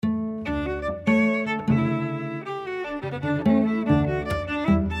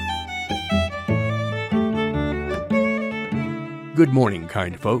Good morning,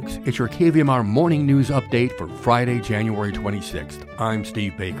 kind folks. It's your KVMR Morning News Update for Friday, January 26th. I'm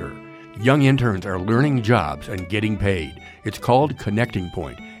Steve Baker. Young interns are learning jobs and getting paid. It's called Connecting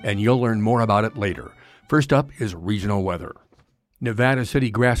Point, and you'll learn more about it later. First up is regional weather. Nevada City,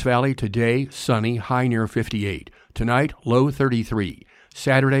 Grass Valley, today, sunny, high near 58. Tonight, low 33.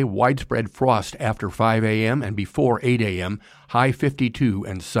 Saturday, widespread frost after 5 a.m. and before 8 a.m., high 52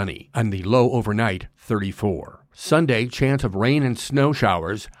 and sunny, and the low overnight, 34. Sunday, chance of rain and snow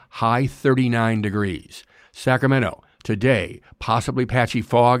showers, high 39 degrees. Sacramento, today, possibly patchy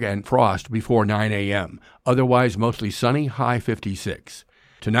fog and frost before 9 a.m., otherwise mostly sunny, high 56.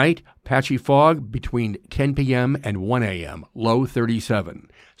 Tonight, patchy fog between 10 p.m. and 1 a.m., low 37.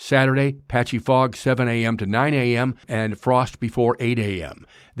 Saturday, patchy fog 7 a.m. to 9 a.m. and frost before 8 a.m.,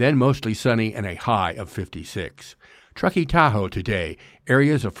 then mostly sunny and a high of 56. Truckee, Tahoe today,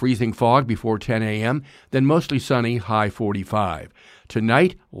 areas of freezing fog before 10 a.m., then mostly sunny, high 45.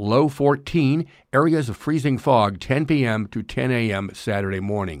 Tonight, low 14, areas of freezing fog 10 p.m. to 10 a.m. Saturday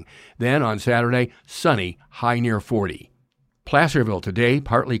morning. Then on Saturday, sunny, high near 40. Placerville today,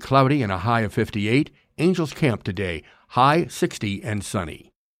 partly cloudy and a high of 58. Angels Camp today, high 60 and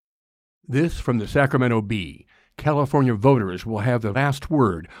sunny. This from the Sacramento Bee. California voters will have the last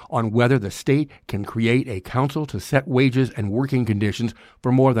word on whether the state can create a council to set wages and working conditions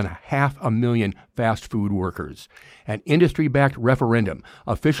for more than 500,000 fast food workers. An industry-backed referendum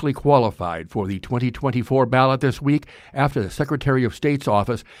officially qualified for the 2024 ballot this week after the Secretary of State's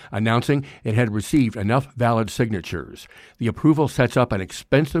office announcing it had received enough valid signatures. The approval sets up an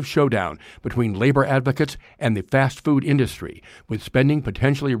expensive showdown between labor advocates and the fast food industry, with spending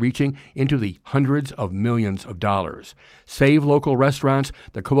potentially reaching into the hundreds of millions of dollars. Save Local Restaurants,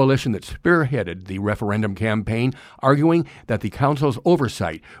 the coalition that spearheaded the referendum campaign, arguing that the council's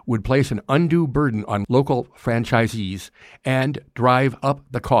oversight would place an undue burden on local franchisees and drive up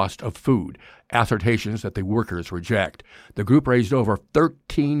the cost of food, assertions that the workers reject. The group raised over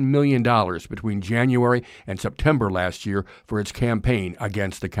 $13 million between January and September last year for its campaign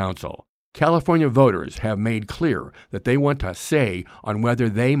against the council. California voters have made clear that they want a say on whether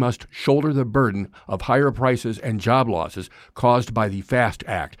they must shoulder the burden of higher prices and job losses caused by the FAST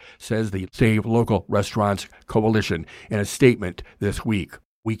Act, says the Save Local Restaurants Coalition in a statement this week.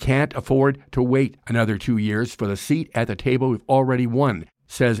 We can't afford to wait another 2 years for the seat at the table we've already won,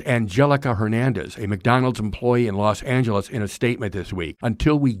 says Angelica Hernandez, a McDonald's employee in Los Angeles, in a statement this week.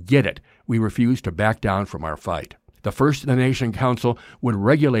 Until we get it, we refuse to back down from our fight. The First in the Nation Council would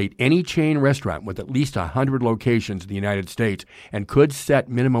regulate any chain restaurant with at least 100 locations in the United States and could set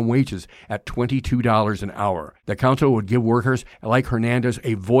minimum wages at $22 an hour. The council would give workers like Hernandez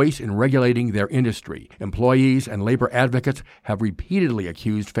a voice in regulating their industry. Employees and labor advocates have repeatedly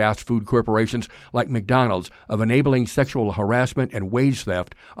accused fast food corporations like McDonald's of enabling sexual harassment and wage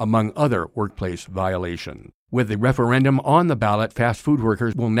theft, among other workplace violations. With the referendum on the ballot, fast food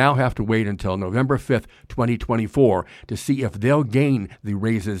workers will now have to wait until November 5th, 2024 to see if they'll gain the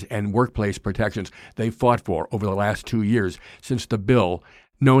raises and workplace protections they fought for over the last 2 years since the bill,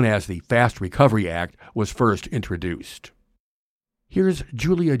 known as the Fast Recovery Act, was first introduced. Here's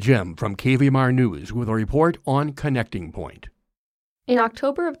Julia Gem from KVMR News with a report on Connecting Point. In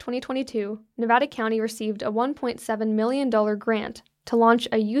October of 2022, Nevada County received a $1.7 million grant to launch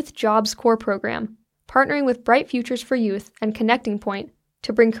a Youth Jobs Corps program, partnering with Bright Futures for Youth and Connecting Point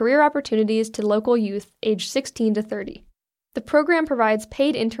to bring career opportunities to local youth aged 16 to 30. The program provides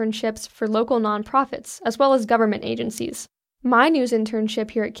paid internships for local nonprofits as well as government agencies. My news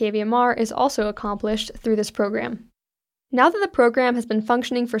internship here at KVMR is also accomplished through this program. Now that the program has been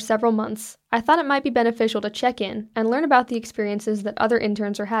functioning for several months, I thought it might be beneficial to check in and learn about the experiences that other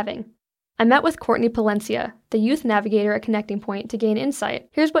interns are having. I met with Courtney Palencia, the youth navigator at Connecting Point, to gain insight.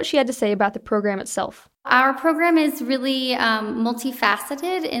 Here's what she had to say about the program itself. Our program is really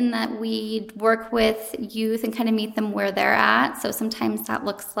multifaceted in that we work with youth and kind of meet them where they're at. So sometimes that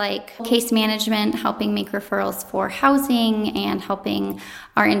looks like case management, helping make referrals for housing, and helping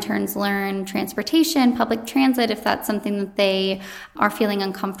our interns learn transportation, public transit, if that's something that they are feeling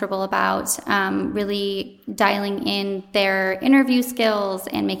uncomfortable about. Really dialing in their interview skills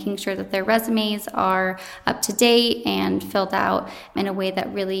and making sure that their resumes are up to date and filled out in a way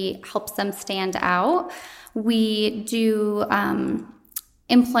that really helps them stand out. We do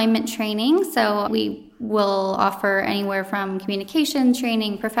employment training, so we will offer anywhere from communication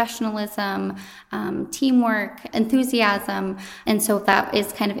training, professionalism, teamwork, enthusiasm, and so that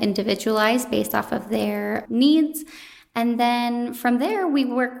is kind of individualized based off of their needs. And then from there, we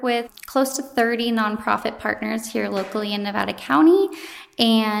work with close to 30 nonprofit partners here locally in Nevada County.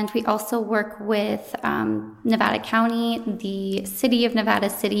 And we also work with Nevada County, the City of Nevada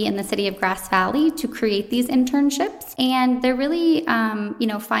City, and the City of Grass Valley to create these internships. And they're really,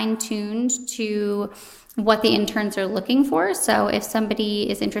 fine-tuned to what the interns are looking for. So if somebody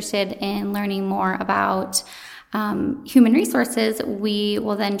is interested in learning more about human resources, we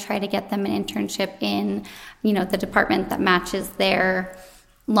will then try to get them an internship in, the department that matches their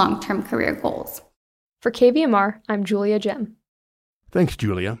long-term career goals. For KVMR, I'm Julia Gem. Thanks,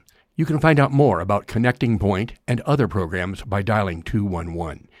 Julia. You can find out more about Connecting Point and other programs by dialing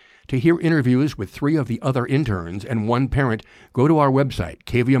 211. To hear interviews with 3 of the other interns and 1 parent, go to our website,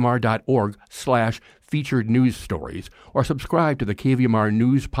 kvmr.org/featured news stories, or subscribe to the KVMR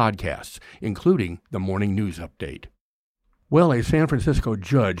News podcasts, including the Morning News Update. Well, a San Francisco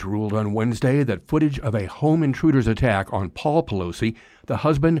judge ruled on Wednesday that footage of a home intruder's attack on Paul Pelosi, the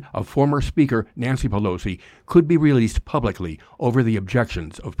husband of former Speaker Nancy Pelosi, could be released publicly over the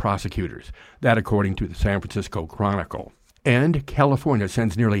objections of prosecutors. That according to the San Francisco Chronicle. And California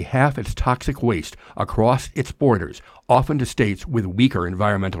sends nearly half its toxic waste across its borders, often to states with weaker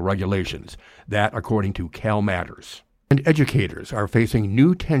environmental regulations. That according to Cal Matters. And educators are facing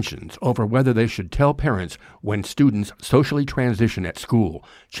new tensions over whether they should tell parents when students socially transition at school,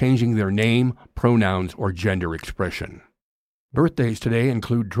 changing their name, pronouns, or gender expression. Birthdays today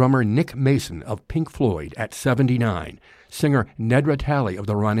include drummer Nick Mason of Pink Floyd at 79, singer Nedra Talley of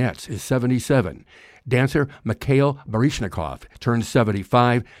the Ronettes is 77, dancer Mikhail Baryshnikov turns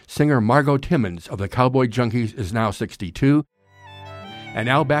 75, singer Margot Timmons of the Cowboy Junkies is now 62. And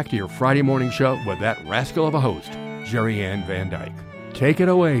now back to your Friday morning show with that rascal of a host, Jerry Ann Van Dyke. Take it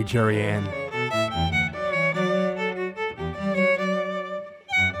away, Jerry Ann.